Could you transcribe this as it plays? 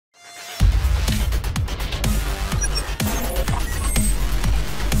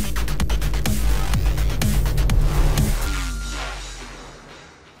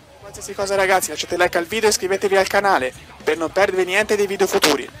qualsiasi cosa ragazzi, lasciate like al video e iscrivetevi al canale per non perdervi niente dei video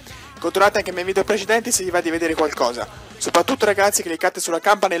futuri. Controllate anche i miei video precedenti se vi va di vedere qualcosa. Soprattutto ragazzi, cliccate sulla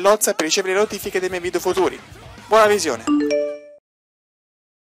campanellozza per ricevere le notifiche dei miei video futuri. Buona visione!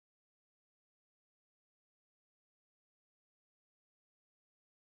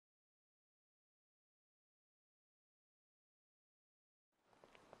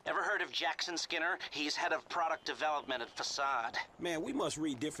 Ever heard of Jackson Skinner? He's head of product development at Facade. Man, we must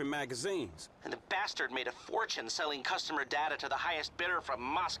read different magazines. And the bastard made a fortune selling customer data to the highest bidder from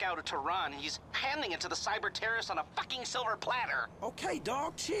Moscow to Tehran. He's handing it to the cyber terrorists on a fucking silver platter. Okay,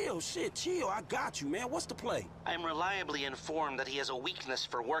 dog, chill. Shit, chill. I got you, man. What's the play? I'm reliably informed that he has a weakness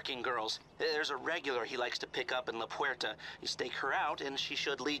for working girls. There's a regular he likes to pick up in La Puerta. You stake her out, and she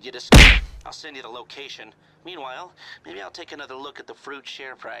should lead you to... I'll send you the location. Meanwhile, maybe I'll take another look at the fruit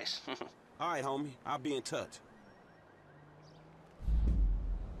share price. All right, homie. I'll be in touch.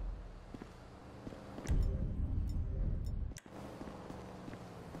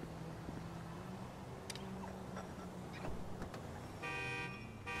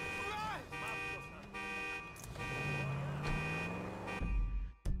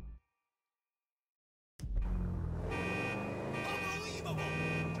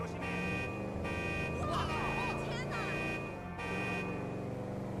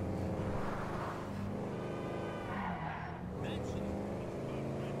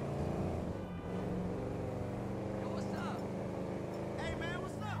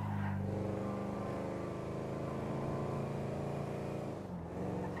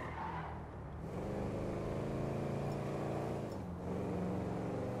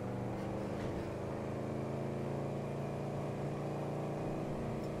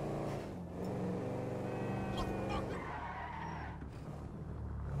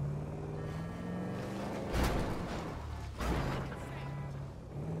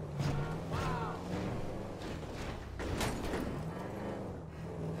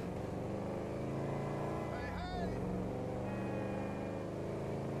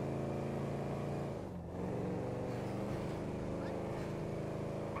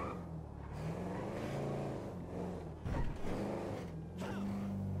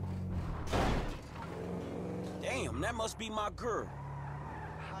 Damn, that must be my girl.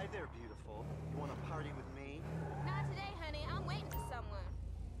 Hi there, beautiful. You want to party with me? Not today, honey. I'm waiting for someone.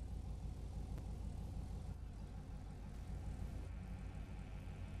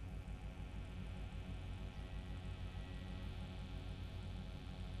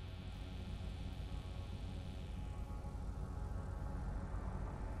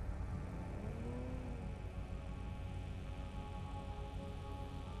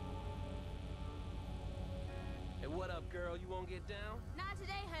 What up, girl? You won't get down? Not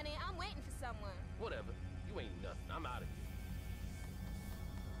today, honey. I'm waiting for someone. Whatever. You ain't nothing. I'm out of here.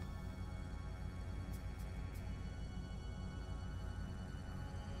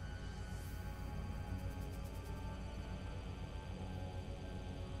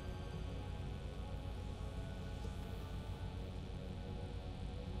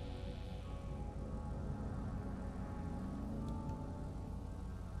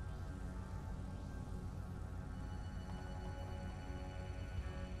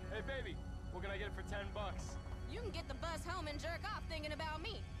 Hey, baby, what can I get for $10? You can get the bus home and jerk off thinking about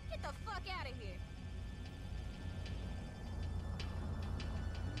me. Get the fuck out of here.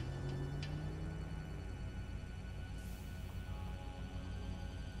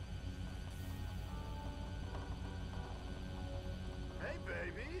 Hey,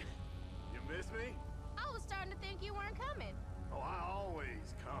 baby. You miss me? I was starting to think you weren't coming. Oh, I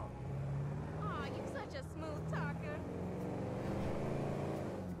always come. Aw, you such a smooth talker.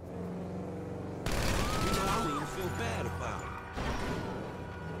 You know, I don't even feel bad about it.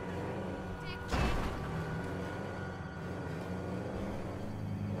 Dick.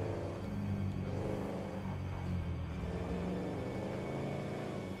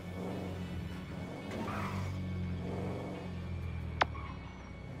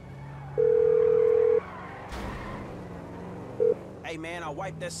 Hey, man, I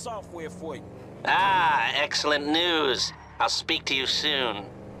wiped that software for you. Ah, excellent news. I'll speak to you soon.